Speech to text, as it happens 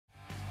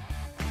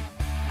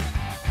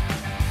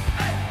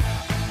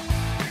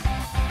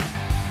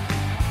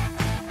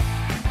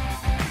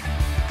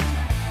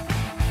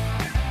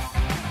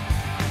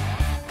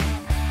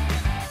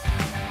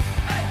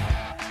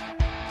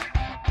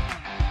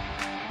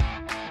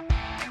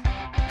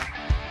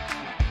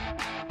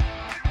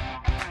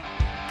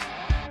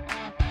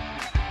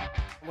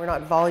We're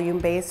not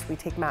volume-based, we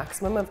take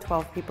maximum of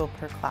 12 people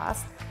per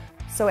class.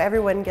 So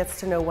everyone gets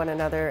to know one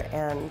another,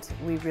 and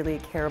we really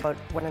care about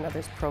one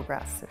another's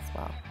progress as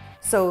well.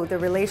 So the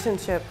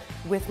relationship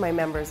with my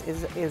members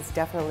is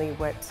definitely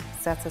what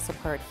sets us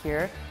apart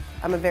here.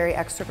 I'm a very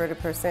extroverted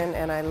person,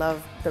 and I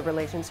love the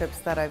relationships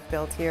that I've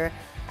built here,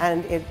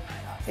 and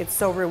it's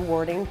so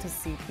rewarding to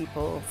see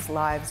people's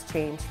lives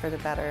change for the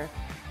better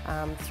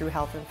through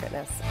health and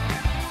fitness.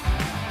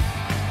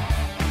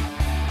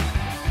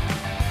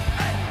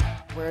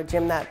 We're a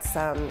gym that's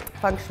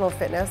functional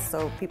fitness,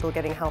 so people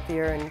getting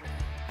healthier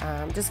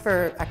and just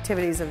for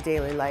activities of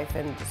daily life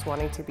and just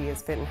wanting to be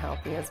as fit and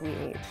healthy as we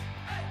age.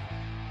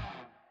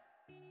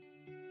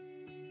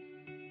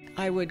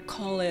 I would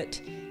call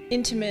it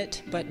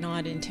intimate but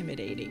not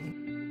intimidating.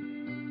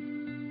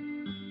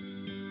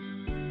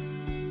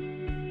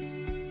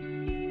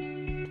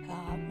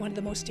 One of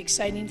the most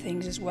exciting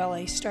things is, while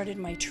I started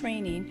my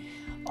training,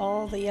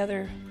 all the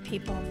other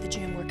people of the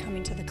gym were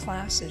coming to the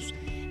classes,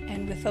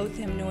 and without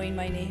them knowing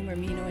my name or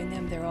me knowing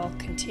them, they're all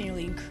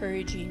continually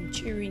encouraging,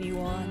 cheering you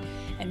on,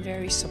 and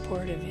very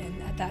supportive, and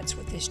that's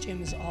what this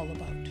gym is all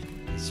about.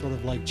 It's sort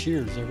of like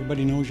Cheers.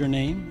 Everybody knows your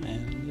name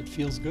and it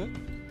feels good.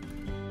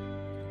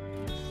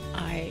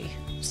 I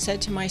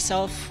said to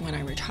myself, when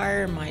I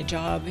retire, my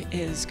job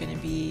is going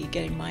to be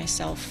getting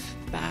myself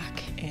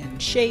back in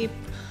shape.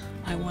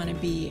 I want to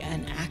be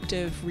an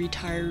active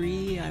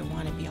retiree. I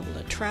want to be able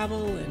to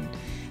travel and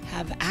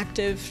have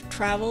active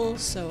travel,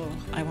 so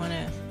I want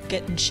to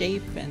get in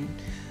shape and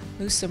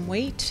lose some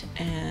weight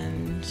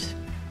and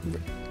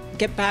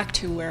get back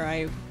to where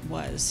I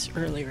was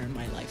earlier in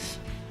my life.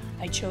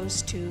 I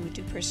chose to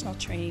do personal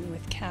training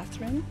with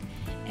Kathryn,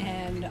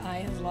 and I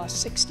have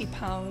lost 60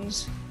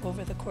 pounds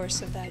over the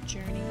course of that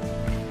journey.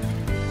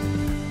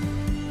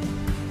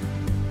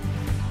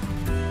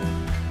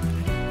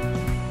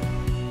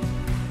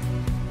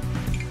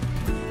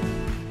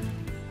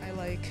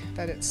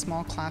 That it's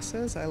small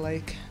classes. I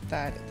like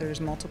that there's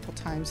multiple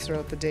times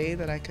throughout the day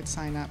that I could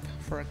sign up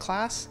for a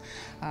class.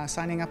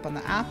 Signing up on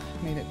the app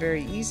made it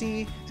very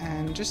easy,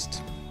 and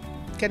just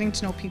getting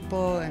to know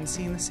people and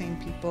seeing the same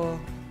people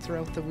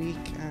throughout the week,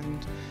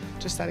 and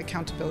just that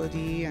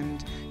accountability.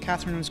 And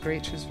Kathryn was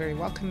great. She was very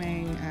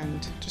welcoming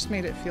and just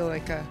made it feel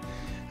like a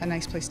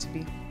nice place to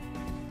be.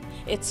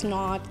 It's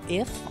not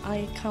if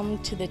I come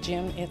to the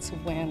gym, it's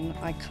when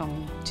I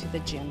come to the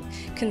gym.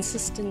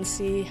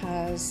 Consistency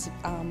has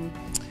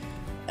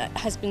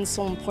been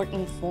so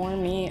important for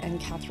me, and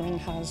Kathryn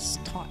has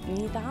taught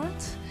me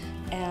that,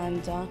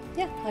 and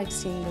yeah, I've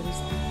seen the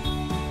result.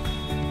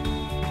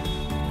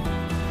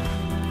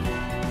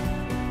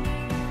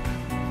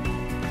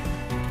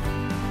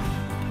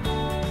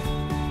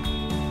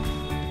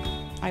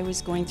 I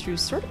was going through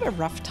sort of a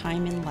rough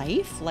time in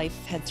life.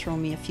 Life had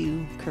thrown me a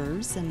few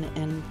curves,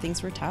 and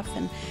things were tough,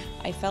 and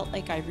I felt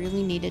like I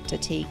really needed to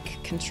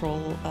take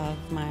control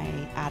of my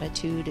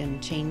attitude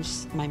and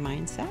change my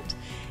mindset.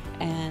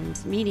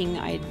 And meaning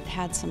I'd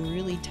had some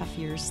really tough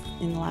years.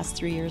 In the last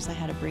 3 years, I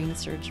had a brain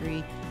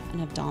surgery,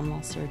 an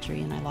abdominal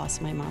surgery, and I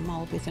lost my mom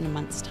all within a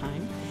month's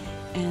time.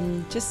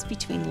 And just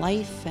between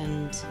life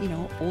and, you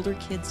know, older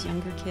kids,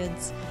 younger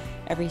kids,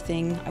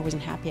 everything, I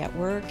wasn't happy at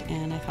work,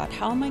 and I thought,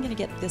 how am I going to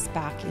get this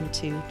back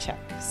into check?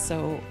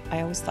 So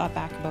I always thought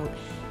back about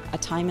a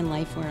time in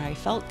life where I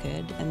felt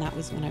good, and that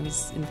was when I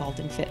was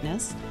involved in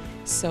fitness.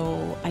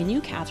 So I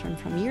knew Kathryn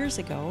from years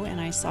ago, and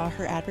I saw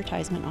her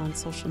advertisement on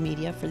social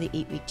media for the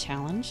 8-week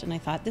challenge, and I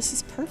thought, this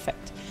is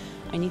perfect.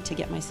 I need to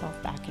get myself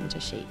back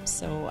into shape.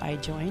 So I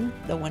joined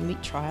the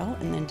 1-week trial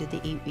and then did the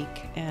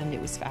 8-week, and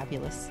it was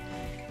fabulous.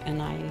 And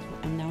I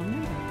am now a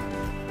member.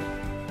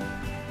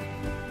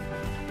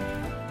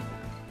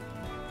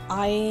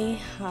 I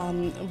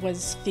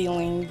was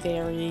feeling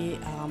very,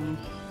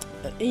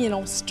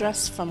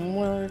 stressed from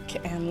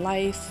work and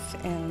life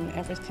and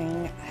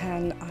everything,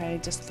 and I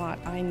just thought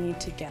I need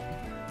to get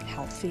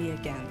healthy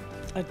again.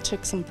 I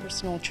took some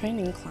personal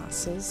training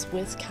classes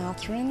with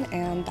Kathryn,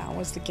 and that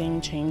was the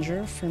game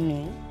changer for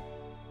me.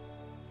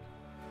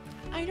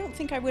 I don't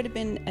think I would have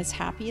been as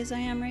happy as I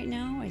am right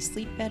now. I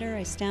sleep better,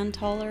 I stand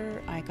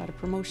taller, I got a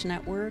promotion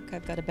at work,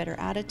 I've got a better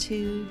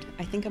attitude.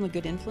 I think I'm a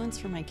good influence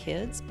for my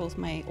kids, both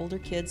my older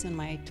kids and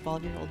my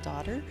 12-year-old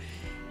daughter.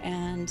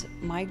 And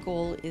my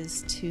goal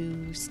is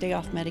to stay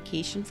off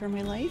medication for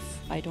my life.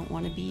 I don't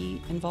want to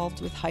be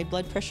involved with high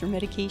blood pressure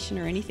medication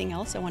or anything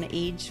else. I want to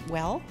age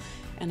well.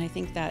 And I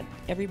think that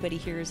everybody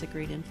here is a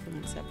great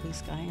influence at Blue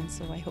Sky, and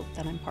so I hope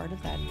that I'm part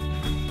of that.